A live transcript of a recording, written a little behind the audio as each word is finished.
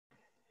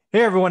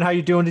Hey everyone, how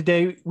you doing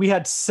today? We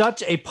had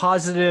such a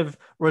positive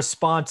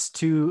response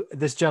to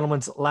this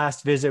gentleman's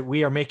last visit.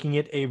 We are making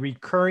it a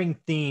recurring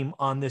theme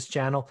on this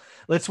channel.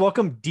 Let's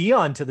welcome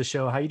Dion to the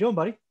show. How you doing,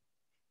 buddy?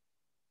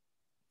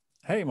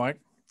 Hey, Mike.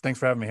 Thanks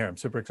for having me here. I'm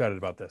super excited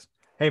about this.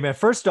 Hey man,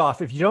 first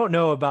off, if you don't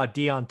know about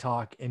Dion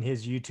Talk and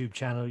his YouTube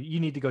channel, you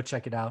need to go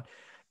check it out.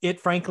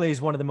 It frankly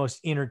is one of the most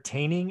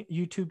entertaining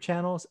YouTube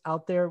channels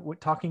out there with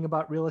talking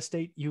about real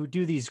estate. You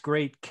do these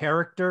great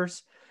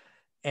characters.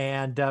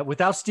 And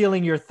without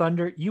stealing your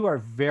thunder, you are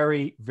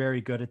very, very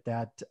good at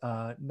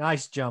that.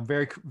 Nice jump.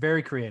 Very,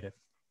 very creative.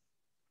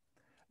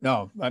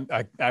 No,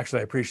 I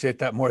actually appreciate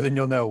that more than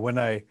you'll know. When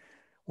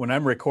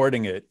I'm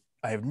recording it,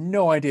 I have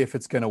no idea if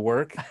it's going to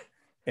work,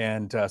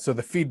 and so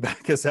the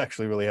feedback is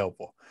actually really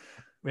helpful.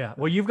 Yeah.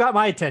 Well, you've got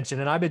my attention,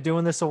 and I've been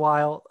doing this a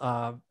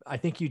while. I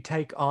think you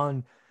take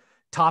on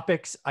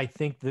topics. I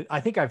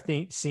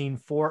think seen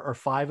four or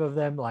five of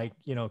them, like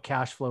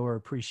cash flow or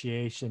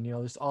appreciation.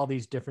 There's all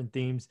these different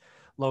themes: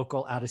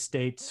 local, out of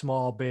state,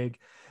 small, big.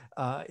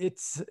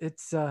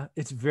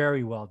 It's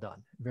very well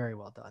done, very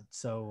well done.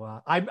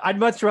 So I'd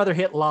much rather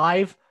hit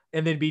live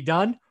and then be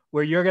done,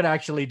 where you're gonna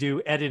actually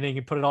do editing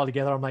and put it all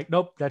together. I'm like,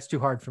 nope, that's too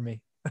hard for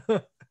me.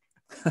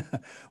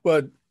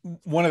 Well,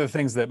 one of the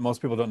things that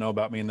most people don't know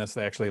about me, and this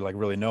they actually like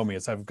really know me,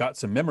 is I've got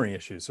some memory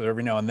issues. So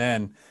every now and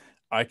then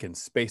I can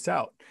space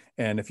out.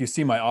 And if you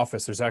see my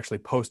office, there's actually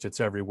post-its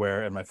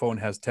everywhere, and my phone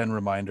has 10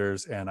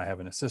 reminders, and I have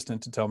an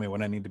assistant to tell me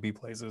when I need to be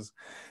places.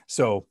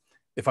 So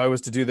if I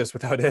was to do this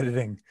without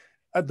editing,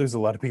 I'd lose a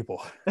lot of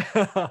people.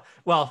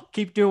 Well,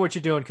 keep doing what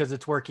you're doing because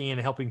it's working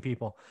and helping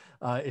people.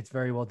 It's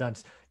very well done.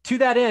 To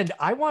that end,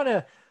 I want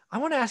to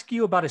ask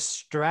you about a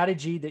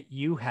strategy that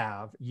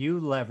you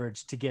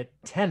leverage to get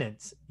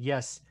tenants,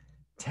 yes,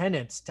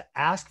 tenants to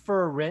ask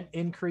for a rent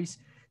increase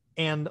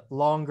and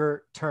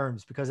longer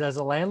terms. Because as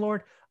a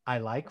landlord, I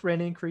like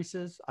rent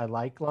increases, I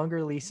like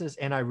longer leases,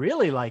 and I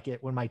really like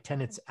it when my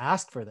tenants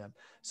ask for them.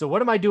 So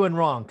what am I doing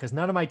wrong? Because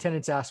none of my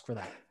tenants ask for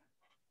that.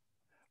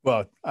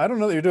 Well, I don't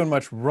know that you're doing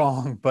much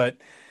wrong, but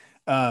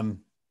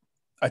um,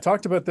 I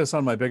talked about this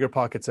on my Bigger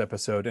Pockets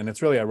episode, and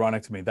it's really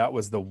ironic to me. That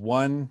was the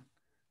one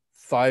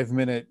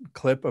 5-minute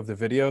clip of the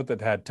video that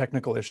had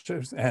technical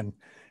issues, and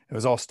it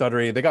was all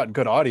stuttery. They got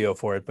good audio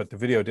for it, but the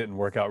video didn't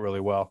work out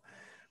really well.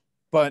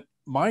 But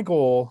my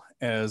goal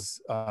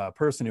as a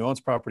person who owns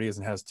properties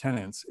and has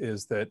tenants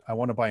is that I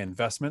want to buy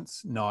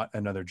investments, not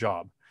another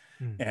job.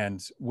 Hmm.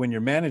 And when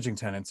you're managing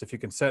tenants, if you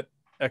can set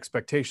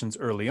expectations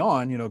early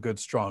on, good,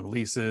 strong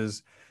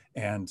leases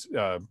and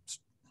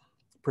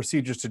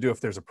procedures to do if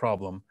there's a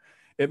problem,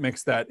 it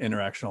makes that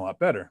interaction a lot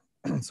better.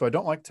 So I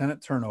don't like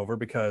tenant turnover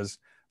because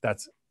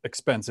that's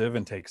expensive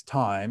and takes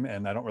time,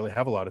 and I don't really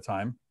have a lot of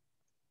time.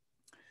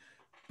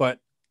 But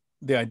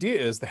the idea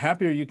is the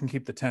happier you can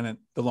keep the tenant,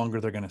 the longer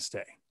they're going to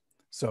stay.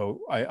 So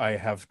I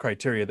have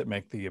criteria that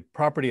make the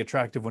property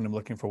attractive when I'm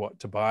looking for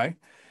what to buy.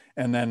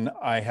 And then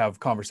I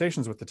have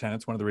conversations with the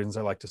tenants. One of the reasons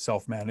I like to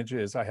self-manage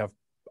is I have,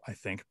 I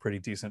think, pretty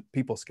decent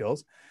people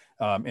skills.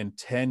 In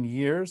 10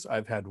 years,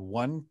 I've had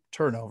one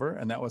turnover,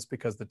 and that was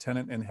because the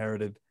tenant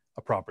inherited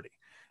a property.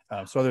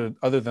 So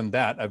other than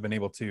that, I've been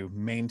able to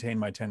maintain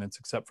my tenants,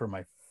 except for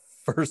my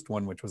first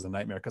one, which was a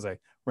nightmare because I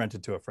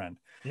rented to a friend.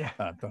 Yeah,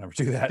 Don't ever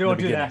do that in the don't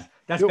do that. beginning.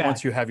 That's Do it bad.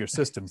 once you have your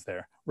systems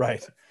there,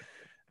 right?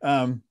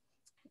 Um,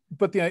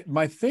 but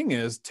my thing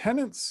is,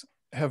 tenants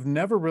have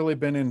never really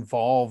been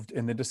involved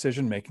in the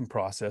decision-making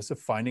process of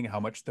finding how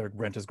much their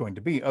rent is going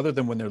to be. Other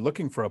than when they're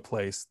looking for a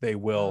place, they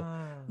will,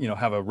 Ah.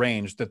 have a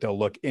range that they'll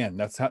look in.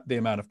 That's the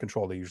amount of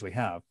control they usually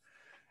have.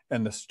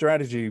 And the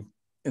strategy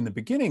in the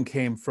beginning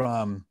came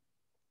from,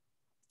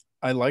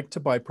 I like to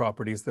buy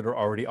properties that are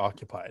already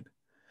occupied.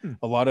 Hmm.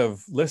 A lot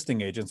of listing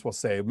agents will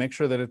say, make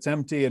sure that it's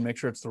empty and make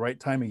sure it's the right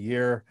time of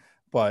year.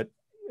 But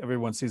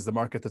everyone sees the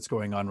market that's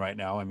going on right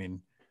now. I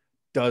mean,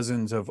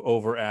 dozens of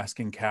over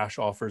asking cash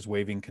offers,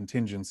 waiving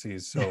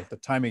contingencies. So the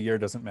time of year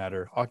doesn't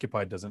matter.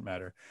 Occupied doesn't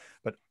matter.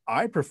 But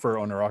I prefer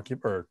owner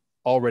occupied or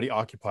already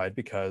occupied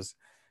because,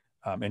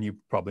 and you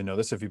probably know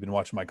this if you've been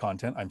watching my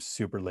content, I'm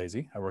super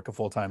lazy. I work a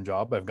full-time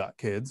job. I've got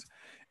kids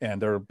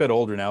and they're a bit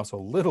older now, so a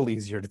little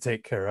easier to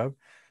take care of.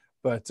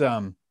 But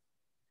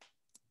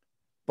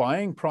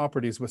buying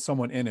properties with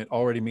someone in it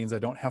already means I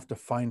don't have to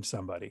find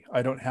somebody.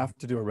 I don't have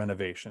to do a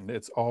renovation.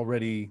 It's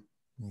already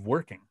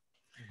working.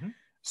 Mhm.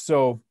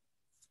 So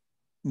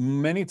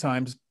many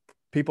times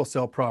people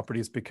sell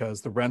properties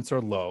because the rents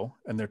are low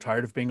and they're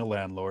tired of being a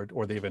landlord,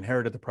 or they've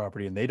inherited the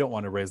property and they don't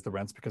want to raise the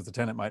rents because the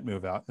tenant might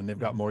move out and they've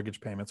got Mhm.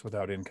 mortgage payments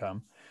without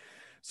income.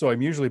 So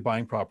I'm usually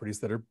buying properties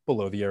that are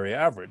below the area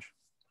average.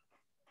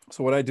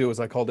 So what I do is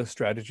I call this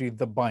strategy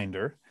the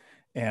binder.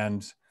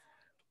 And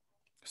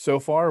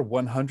so far,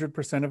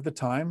 100% of the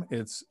time,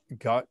 it's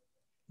got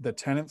the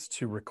tenants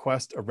to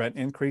request a rent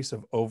increase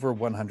of over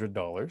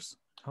 $100.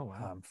 Oh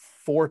wow.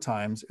 4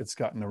 times, it's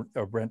gotten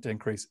a rent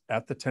increase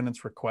at the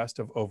tenant's request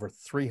of over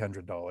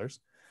 $300.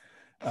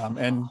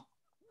 And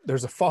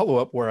there's a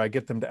follow-up where I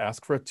get them to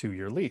ask for a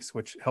 2-year lease,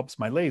 which helps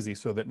my lazy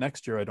so that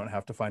next year I don't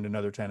have to find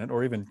another tenant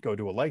or even go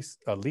to a lease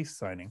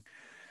signing.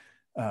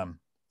 Um,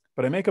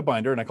 But I make a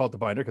binder, and I call it the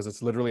binder because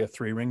it's literally a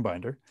 3-ring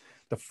binder.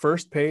 The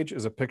first page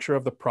is a picture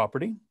of the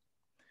property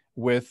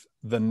with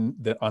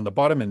the on the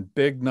bottom in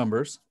big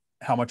numbers,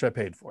 how much I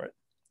paid for it,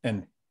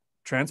 and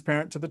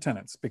transparent to the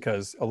tenants,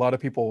 because a lot of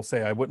people will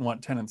say, I wouldn't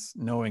want tenants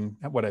knowing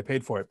what I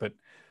paid for it. But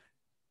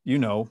you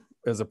know,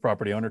 as a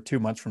property owner, 2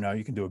 months from now,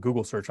 you can do a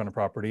Google search on a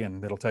property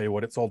and it'll tell you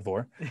what it sold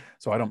for.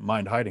 So I don't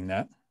mind hiding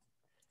that,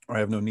 or I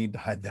have no need to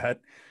hide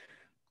that,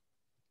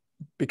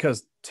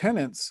 because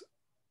tenants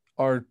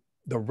are,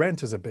 the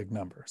rent is a big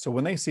number. So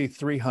when they see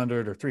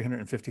 300 or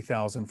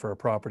 350,000 for a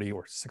property,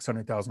 or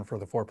 600,000 for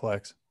the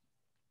fourplex,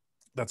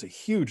 that's a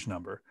huge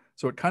number.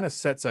 So it kind of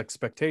sets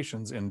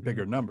expectations in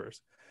bigger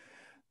numbers.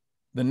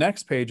 The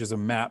next page is a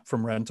map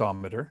from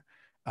Rentometer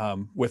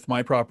with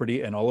my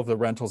property and all of the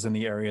rentals in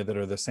the area that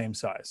are the same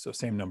size. So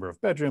same number of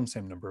bedrooms,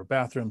 same number of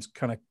bathrooms,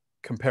 kind of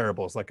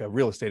comparables like a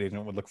real estate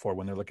agent would look for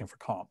when they're looking for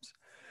comps.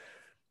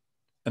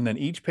 And then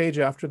each page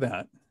after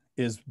that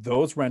is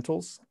those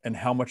rentals and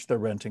how much they're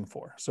renting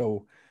for.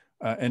 So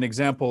an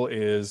example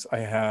is, I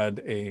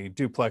had a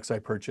duplex I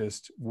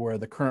purchased where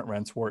the current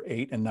rents were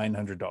 $800 and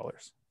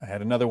 $900. I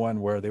had another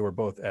one where they were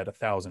both at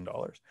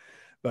 $1,000.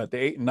 But the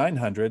 $800 and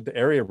 $900, the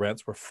area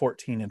rents were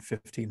 $1,400 and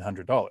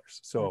 $1,500.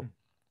 So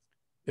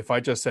if I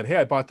just said, hey,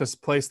 I bought this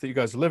place that you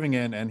guys are living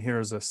in, and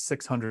here's a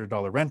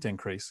 $600 rent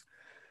increase,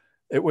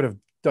 it would have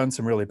done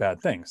some really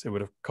bad things. It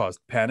would have caused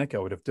panic.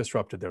 It would have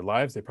disrupted their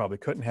lives. They probably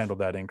couldn't handle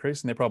that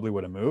increase, and they probably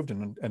would have moved,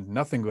 and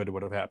nothing good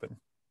would have happened.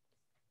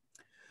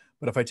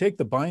 But if I take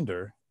the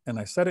binder and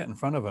I set it in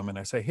front of them and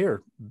I say,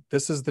 here,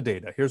 this is the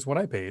data. Here's what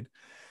I paid.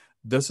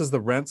 This is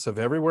the rents of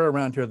everywhere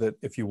around here, that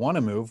if you want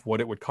to move, what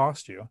it would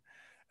cost you.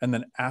 And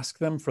then ask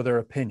them for their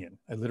opinion.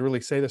 I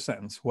literally say the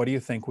sentence, what do you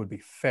think would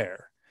be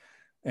fair?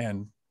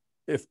 And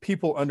if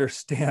people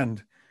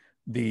understand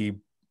the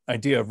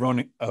idea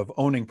of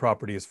owning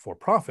properties for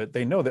profit,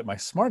 they know that my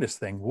smartest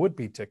thing would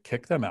be to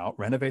kick them out,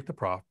 renovate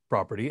the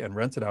property, and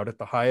rent it out at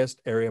the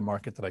highest area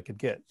market that I could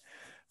get.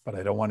 But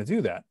I don't want to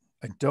do that.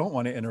 I don't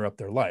want to interrupt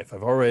their life.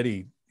 I've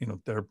already,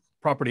 their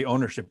property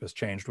ownership has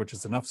changed, which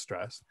is enough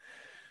stress.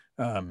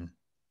 But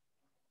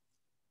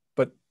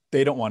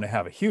they don't want to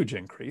have a huge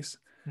increase.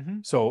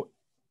 So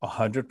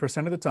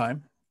 100% of the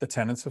time, the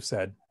tenants have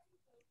said,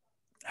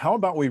 how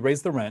about we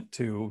raise the rent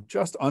to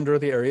just under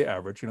the area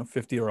average,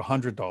 $50 or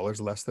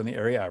 $100 less than the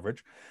area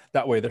average.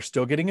 That way they're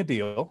still getting a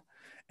deal,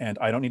 and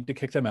I don't need to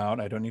kick them out.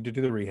 I don't need to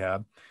do the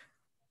rehab,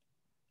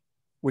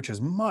 which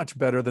is much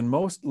better than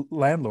most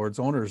landlords,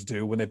 owners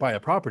do when they buy a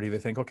property. They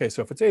think, okay,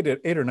 so if it's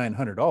 $800 or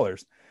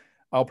 $900,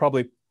 I'll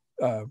probably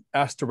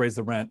ask to raise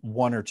the rent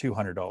 $100 or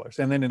 $200.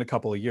 And then in a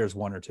couple of years,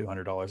 $100 or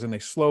 $200. And they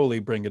slowly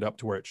bring it up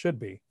to where it should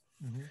be,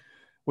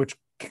 which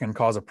can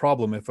cause a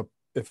problem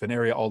if an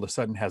area all of a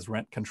sudden has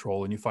rent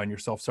control and you find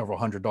yourself several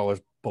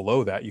 $100s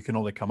below that. You can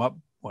only come up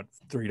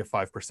 3 to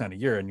 5% a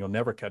year, and you'll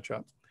never catch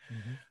up.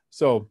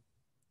 So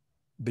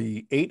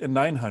the $800 and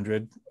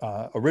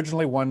 $900,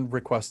 originally one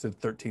requested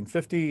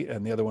 $1,350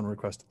 and the other one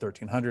requested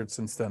 $1,300.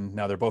 Since then,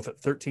 now they're both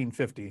at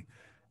 $1,350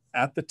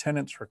 at the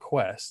tenant's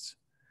request.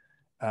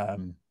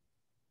 And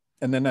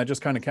then I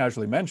just kind of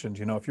casually mentioned,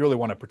 if you really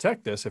want to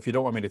protect this, if you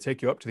don't want me to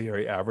take you up to the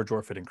area average, or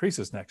if it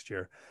increases next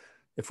year,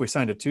 if we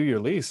signed a 2-year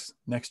lease,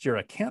 next year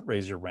I can't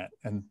raise your rent.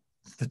 And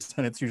the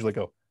tenants usually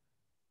go,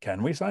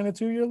 can we sign a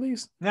 2-year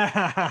lease?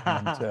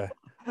 And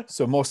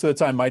so most of the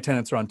time my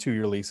tenants are on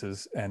 2-year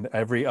leases, and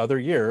every other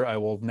year I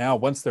will now,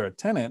 once they're a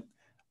tenant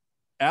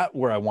at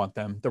where I want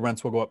them, the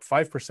rents will go up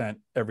 5%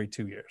 every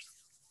 2 years.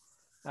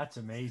 That's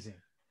amazing.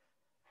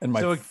 And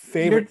my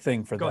favorite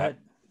thing for that, ahead.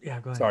 Yeah,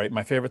 go ahead. Sorry,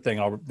 my favorite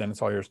thing, then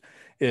it's all yours,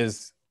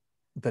 is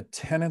the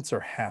tenants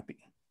are happy.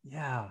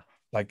 Yeah.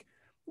 Like,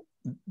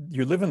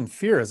 you live in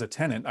fear as a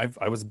tenant. I've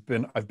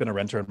been a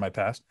renter in my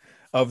past,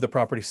 of the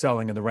property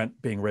selling and the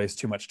rent being raised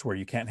too much to where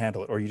you can't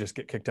handle it, or you just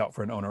get kicked out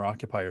for an owner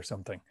occupier or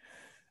something.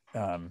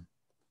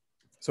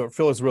 So it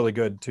feels really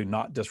good to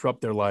not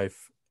disrupt their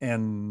life,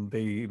 and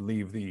they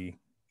leave the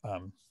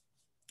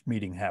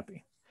meeting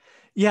happy.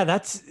 Yeah,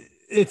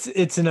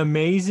 it's an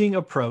amazing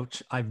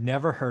approach. I've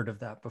never heard of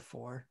that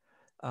before.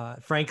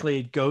 Frankly,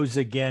 it goes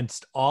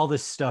against all the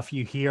stuff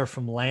you hear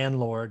from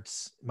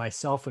landlords,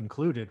 myself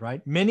included,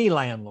 right? Many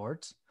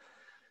landlords,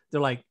 they're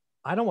like,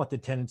 I don't want the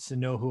tenants to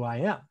know who I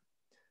am.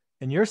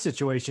 In your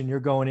situation, you're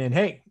going in,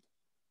 hey,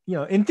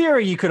 in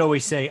theory, you could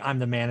always say I'm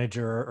the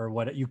manager or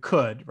what you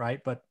could, right?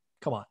 But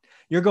come on,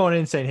 you're going in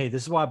and saying, hey,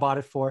 this is what I bought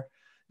it for.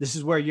 This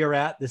is where you're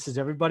at. This is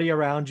everybody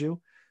around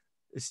you.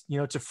 It's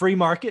a free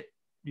market.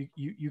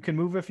 You can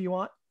move if you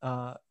want.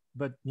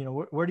 But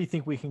where do you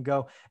think we can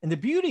go? And the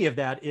beauty of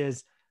that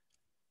is,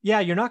 yeah,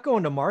 you're not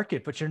going to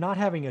market, but you're not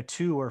having a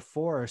 $2,000 or $4,000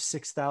 or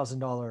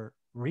 $6,000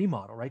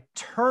 remodel, right?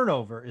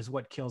 Turnover is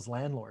what kills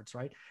landlords,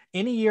 right?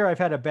 Any year I've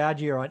had a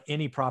bad year on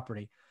any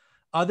property,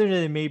 other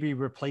than maybe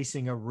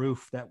replacing a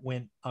roof that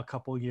went a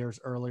couple years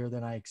earlier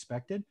than I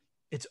expected,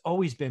 it's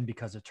always been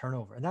because of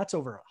turnover. And that's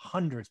over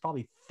hundreds,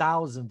 probably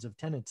thousands of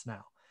tenants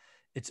now.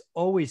 It's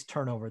always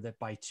turnover that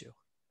bites you.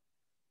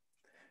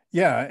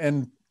 Yeah.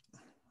 And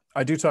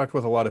I do talk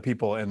with a lot of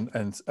people,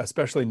 and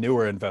especially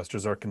newer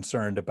investors are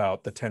concerned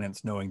about the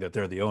tenants knowing that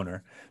they're the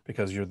owner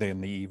because you're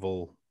then the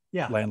evil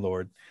Yeah.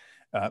 landlord.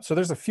 So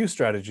there's a few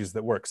strategies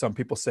that work. Some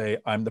people say,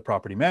 I'm the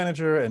property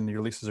manager and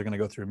your leases are going to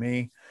go through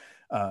me.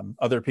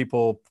 Other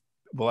people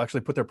will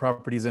actually put their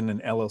properties in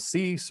an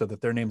LLC so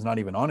that their name's not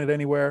even on it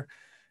anywhere.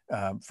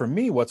 For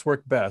me, what's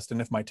worked best,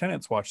 and if my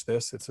tenants watch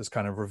this, it's just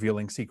kind of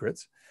revealing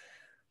secrets.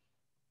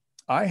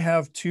 I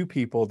have two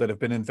people that have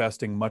been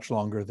investing much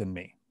longer than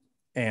me.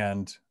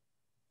 And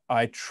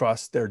I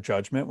trust their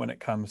judgment when it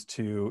comes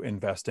to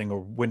investing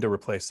or when to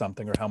replace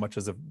something or how much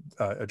is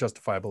a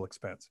justifiable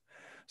expense.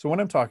 So when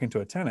I'm talking to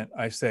a tenant,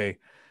 I say,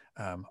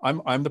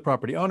 I'm the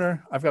property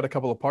owner. I've got a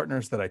couple of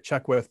partners that I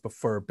check with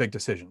for big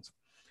decisions.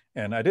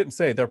 And I didn't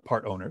say they're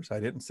part owners. I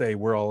didn't say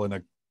we're all in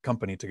a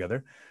company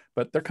together,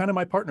 but they're kind of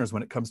my partners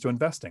when it comes to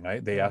investing.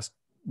 They ask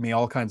me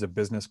all kinds of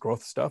business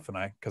growth stuff. And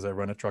because I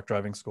run a truck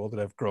driving school that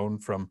I've grown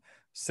from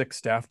 6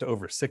 staff to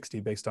over 60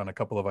 based on a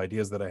couple of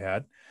ideas that I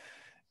had.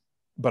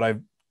 But I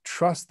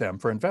trust them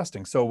for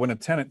investing. So when a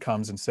tenant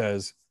comes and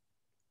says,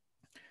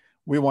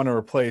 we want to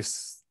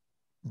replace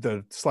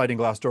the sliding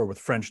glass door with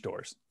French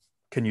doors,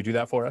 can you do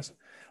that for us?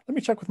 Let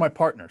me check with my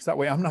partners. That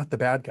way I'm not the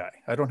bad guy.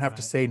 I don't have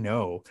to say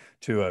no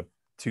to a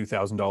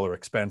 $2,000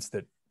 expense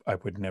that I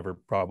would never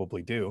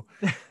probably do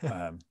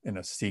in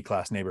a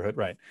C-class neighborhood.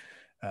 Right.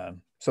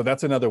 So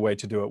that's another way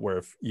to do it, where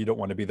if you don't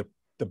want to be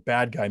the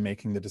bad guy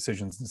making the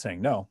decisions and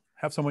saying no,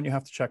 have someone you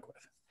have to check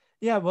with.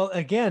 Yeah, well,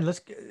 again,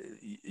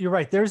 you're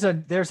right. There's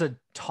a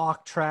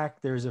talk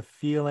track. There's a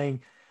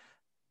feeling,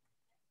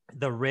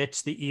 the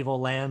rich, the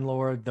evil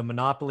landlord, the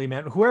monopoly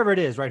man, whoever it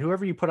is, right?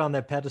 Whoever you put on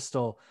that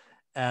pedestal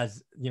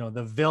as,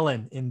 the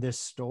villain in this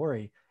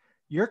story,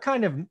 you're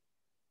kind of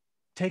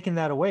taking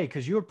that away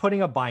because you're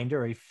putting a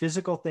binder, a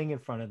physical thing in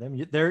front of them.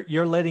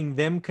 You're letting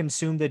them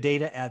consume the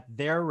data at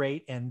their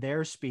rate and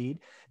their speed.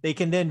 They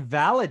can then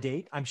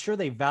validate. I'm sure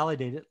they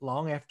validate it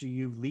long after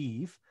you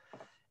leave.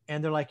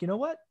 And they're like, you know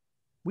what?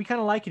 We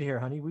kind of like it here,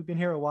 honey. We've been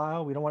here a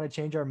while. We don't want to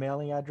change our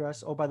mailing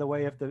address. Oh, by the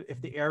way, if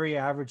the area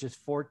average is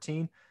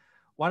 14,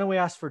 why don't we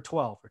ask for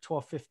 12 or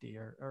 1250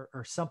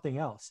 or something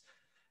else?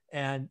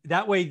 And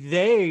that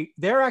way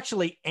they're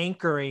actually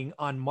anchoring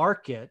on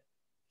market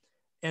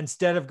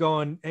instead of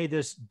going, hey,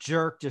 this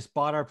jerk just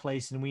bought our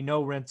place and we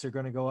know rents are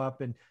going to go up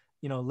and,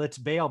 let's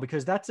bail,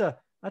 because that's a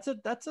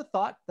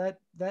thought that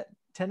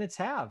tenants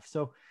have.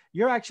 So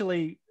you're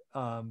actually,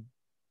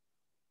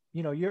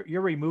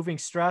 you're removing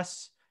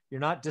stress. You're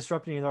not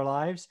disrupting their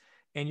lives,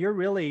 and you're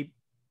really,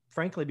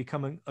 frankly,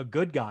 becoming a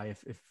good guy.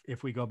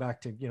 If we go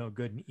back to,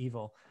 good and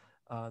evil,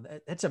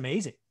 that's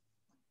amazing.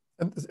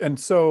 And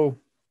so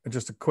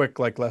just a quick,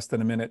 less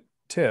than a minute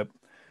tip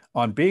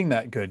on being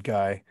that good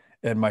guy.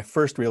 And my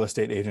first real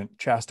estate agent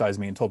chastised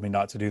me and told me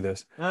not to do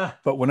this.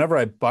 But whenever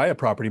I buy a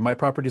property, my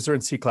properties are in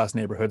C-class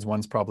neighborhoods.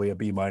 One's probably a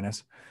B-,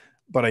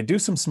 but I do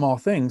some small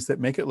things that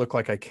make it look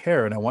like I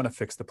care and I want to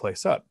fix the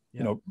place up.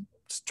 Yeah.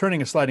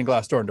 Turning a sliding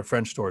glass door into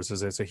French doors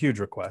is a huge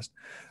request,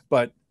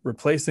 but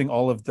replacing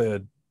all of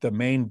the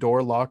main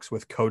door locks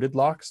with coded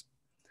locks,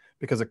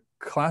 because a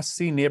Class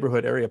C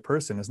neighborhood area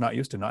person is not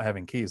used to not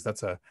having keys.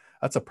 That's a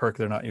perk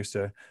they're not used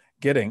to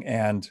getting.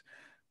 And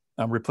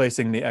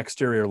replacing the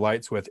exterior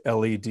lights with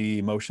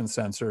LED motion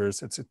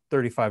sensors. It's a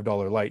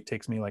 $35 light,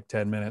 takes me like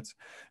 10 minutes.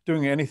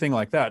 Doing anything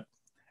like that,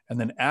 and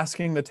then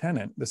asking the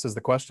tenant, this is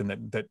the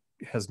question that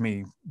has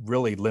me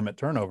really limit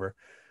turnover.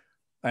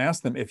 I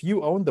asked them, if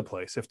you owned the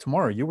place, if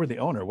tomorrow you were the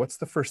owner, what's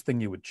the first thing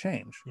you would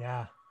change?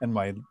 Yeah. And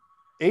my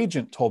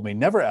agent told me,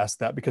 never ask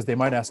that because they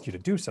might ask you to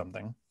do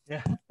something.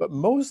 Yeah. But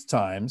most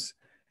times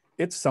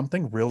it's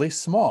something really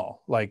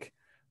small. Like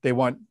they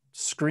want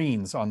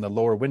screens on the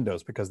lower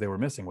windows because they were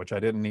missing, which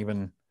I didn't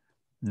even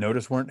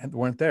notice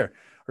weren't there,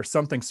 or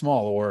something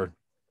small. Or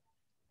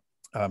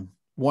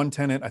one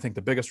tenant, I think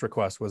the biggest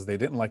request was they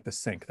didn't like the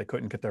sink. They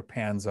couldn't get their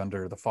pans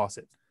under the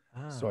faucet.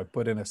 So I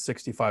put in a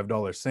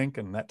 $65 sink,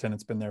 and that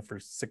tenant's been there for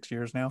 6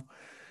 years now.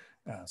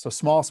 So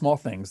small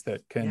things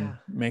that can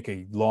make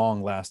a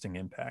long lasting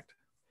impact.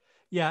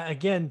 Yeah.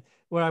 Again,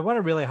 what I want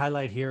to really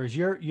highlight here is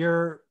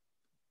you're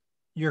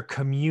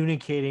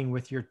communicating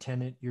with your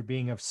tenant. You're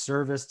being of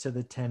service to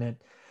the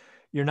tenant.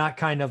 You're not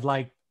kind of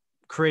like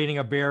creating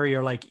a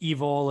barrier like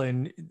evil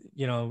and,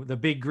 the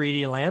big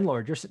greedy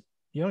landlord.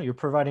 You're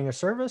providing a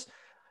service.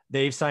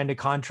 They've signed a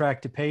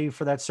contract to pay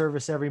for that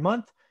service every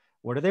month.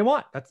 What do they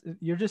want?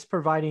 You're just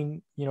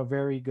providing,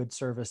 very good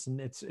service.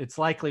 And it's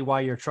likely why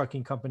your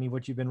trucking company,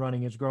 what you've been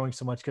running, is growing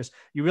so much, because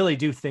you really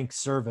do think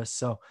service.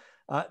 So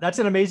that's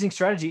an amazing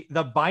strategy.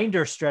 The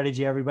binder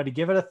strategy, everybody,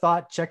 give it a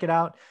thought, check it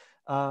out.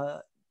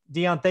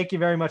 Dion, thank you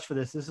very much for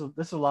this. This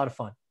is a lot of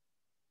fun.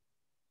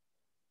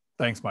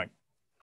 Thanks, Mike.